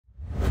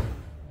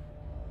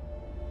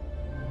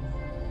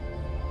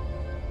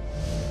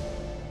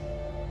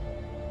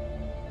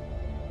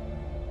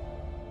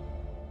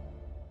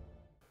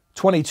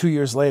22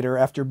 years later,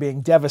 after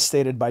being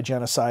devastated by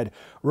genocide,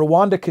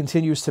 Rwanda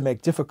continues to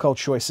make difficult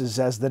choices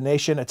as the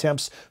nation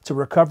attempts to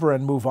recover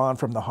and move on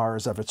from the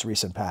horrors of its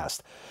recent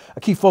past. A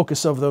key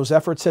focus of those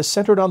efforts has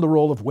centered on the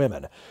role of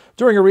women.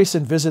 During a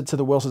recent visit to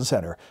the Wilson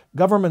Center,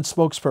 government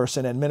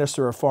spokesperson and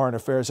Minister of Foreign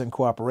Affairs and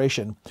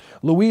Cooperation,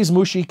 Louise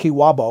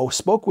Mushikiwabo,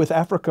 spoke with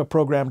Africa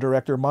Program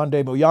Director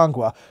Monde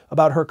Muyangwa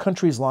about her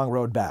country's long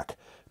road back.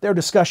 Their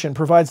discussion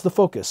provides the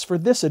focus for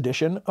this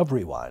edition of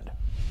Rewind.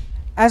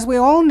 As we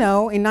all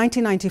know, in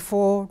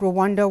 1994,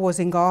 Rwanda was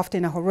engulfed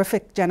in a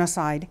horrific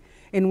genocide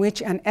in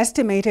which an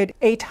estimated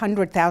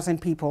 800,000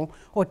 people,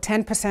 or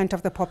 10%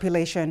 of the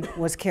population,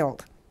 was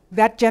killed.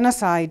 That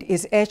genocide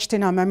is etched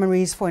in our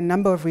memories for a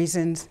number of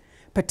reasons,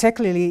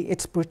 particularly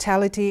its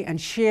brutality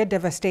and sheer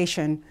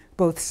devastation,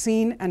 both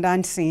seen and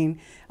unseen,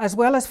 as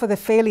well as for the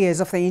failures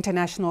of the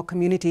international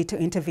community to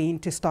intervene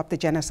to stop the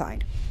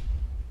genocide.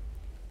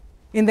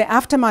 In the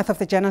aftermath of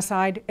the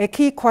genocide, a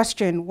key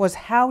question was,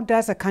 how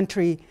does a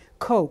country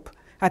cope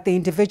at the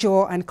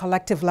individual and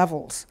collective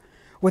levels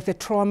with the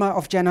trauma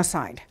of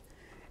genocide?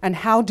 And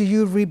how do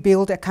you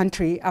rebuild a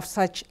country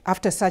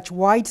after such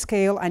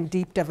wide-scale and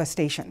deep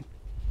devastation?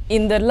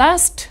 In the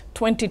last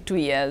 22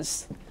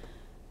 years,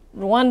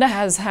 Rwanda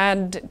has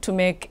had to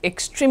make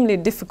extremely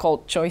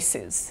difficult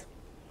choices,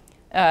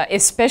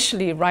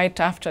 especially right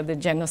after the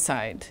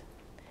genocide.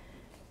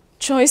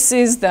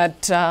 Choices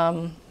that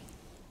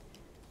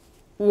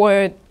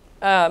were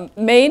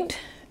made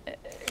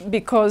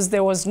because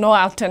there was no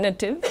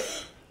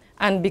alternative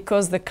and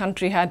because the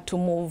country had to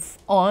move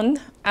on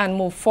and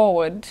move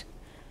forward.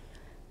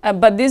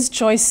 But these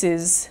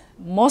choices,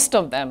 most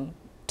of them,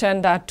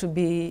 turned out to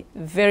be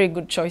very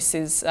good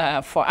choices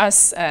for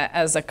us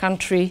as a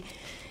country.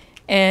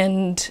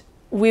 And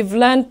we've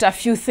learned a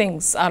few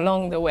things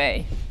along the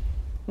way.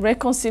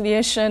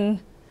 Reconciliation,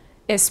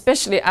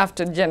 especially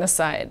after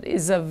genocide,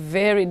 is a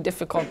very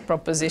difficult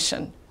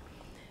proposition.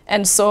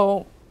 And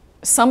so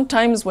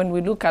sometimes when we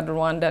look at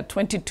Rwanda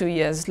 22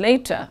 years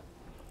later,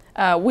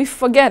 we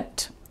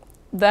forget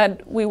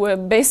that we were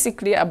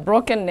basically a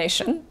broken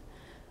nation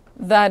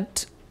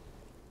that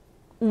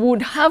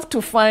would have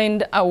to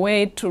find a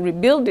way to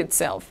rebuild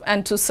itself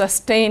and to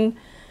sustain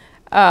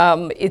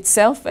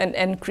itself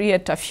and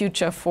create a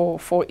future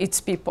for its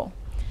people.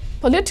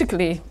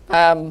 Politically,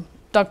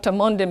 Dr.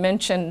 Monde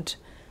mentioned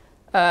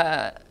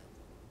the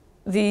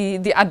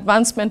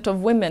advancement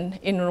of women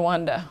in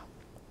Rwanda.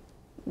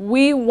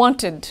 We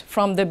wanted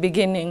from the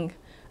beginning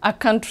a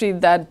country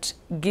that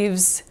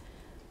gives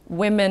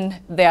women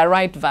their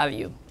right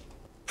value.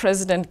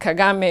 President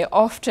Kagame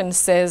often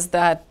says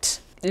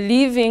that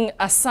leaving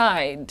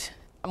aside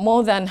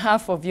more than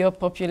half of your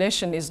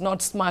population is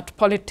not smart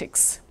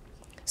politics.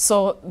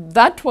 So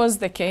that was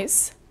the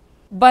case,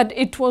 but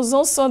it was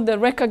also the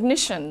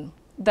recognition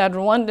that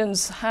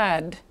Rwandans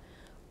had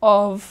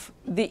of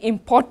the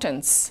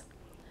importance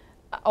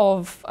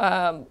of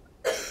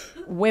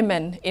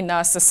women in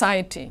our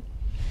society.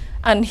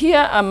 And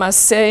here I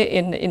must say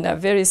in a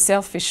very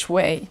selfish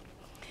way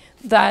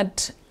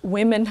that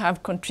women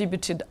have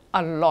contributed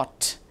a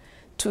lot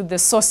to the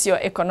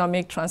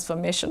socio-economic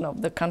transformation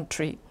of the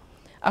country.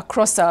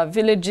 Across our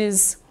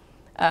villages,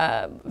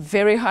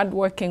 very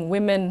hardworking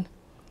women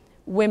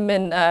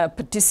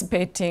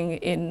participating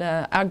in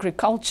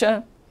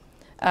agriculture,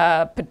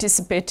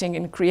 participating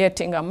in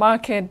creating a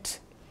market,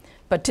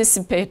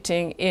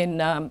 participating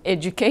in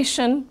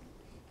education,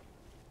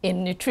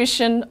 in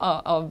nutrition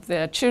of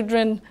their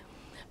children,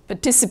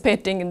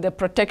 participating in the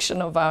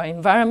protection of our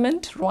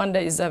environment. Rwanda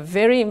is a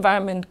very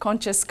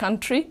environment-conscious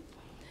country.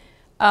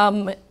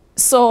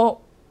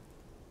 So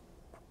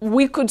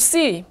we could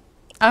see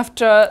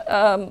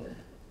after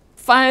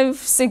 5,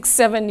 6,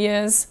 7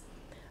 years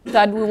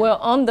that we were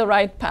on the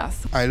right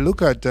path. I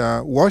look at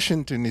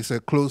Washington is a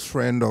close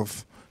friend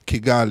of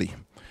Kigali,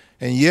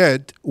 and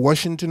yet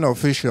Washington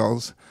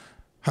officials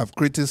have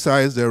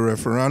criticized the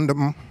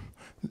referendum.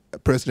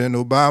 President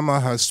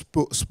Obama has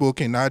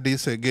spoken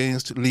Addis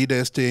against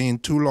leaders staying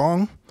too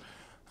long.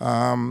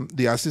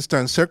 The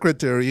Assistant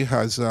Secretary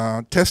has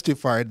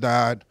testified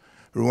that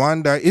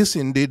Rwanda is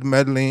indeed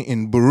meddling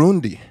in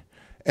Burundi.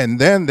 And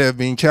then there have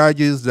been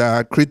charges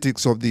that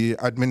critics of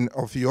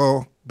of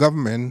your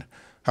government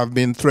have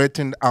been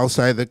threatened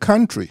outside the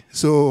country.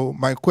 So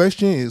my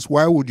question is,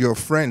 why would your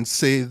friends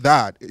say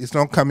that? It's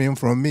not coming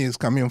from me, it's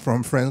coming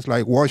from friends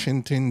like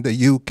Washington, the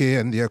UK,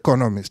 and The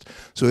Economist.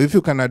 So if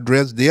you can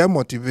address their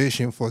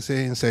motivation for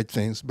saying such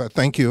things, but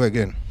thank you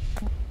again.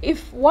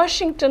 If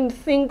Washington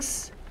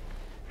thinks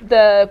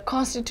the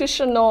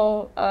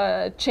constitutional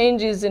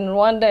changes in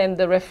Rwanda and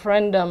the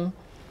referendum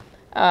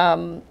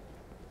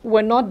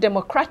were not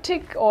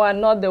democratic or are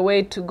not the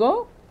way to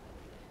go,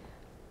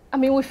 I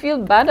mean, we feel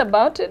bad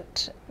about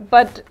it,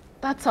 but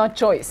that's our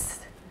choice.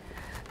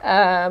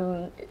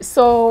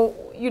 So,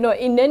 you know,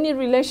 in any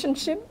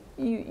relationship,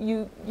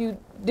 you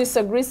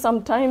disagree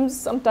sometimes.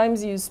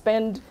 Sometimes you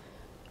spend,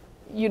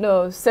 you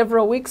know,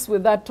 several weeks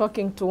without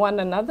talking to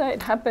one another.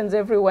 It happens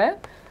everywhere.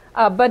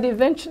 But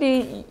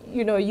eventually,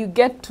 you know, you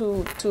get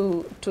to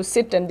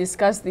sit and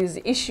discuss these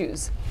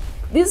issues.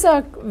 These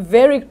are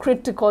very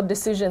critical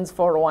decisions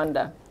for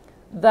Rwanda,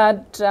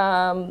 that,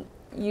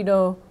 you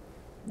know,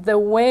 the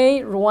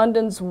way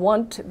Rwandans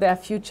want their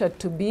future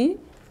to be,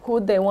 who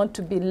they want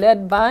to be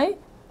led by,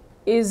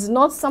 is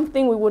not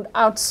something we would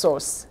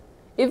outsource,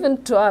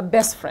 even to our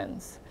best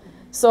friends.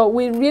 So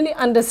we really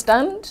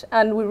understand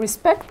and we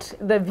respect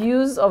the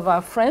views of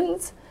our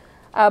friends,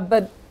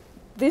 but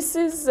this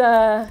is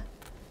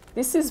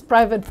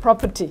private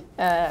property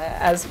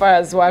as far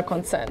as we're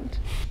concerned.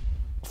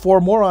 For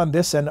more on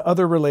this and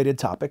other related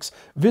topics,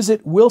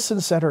 visit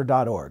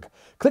wilsoncenter.org.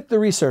 Click the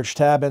Research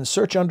tab and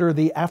search under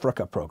the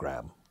Africa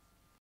program.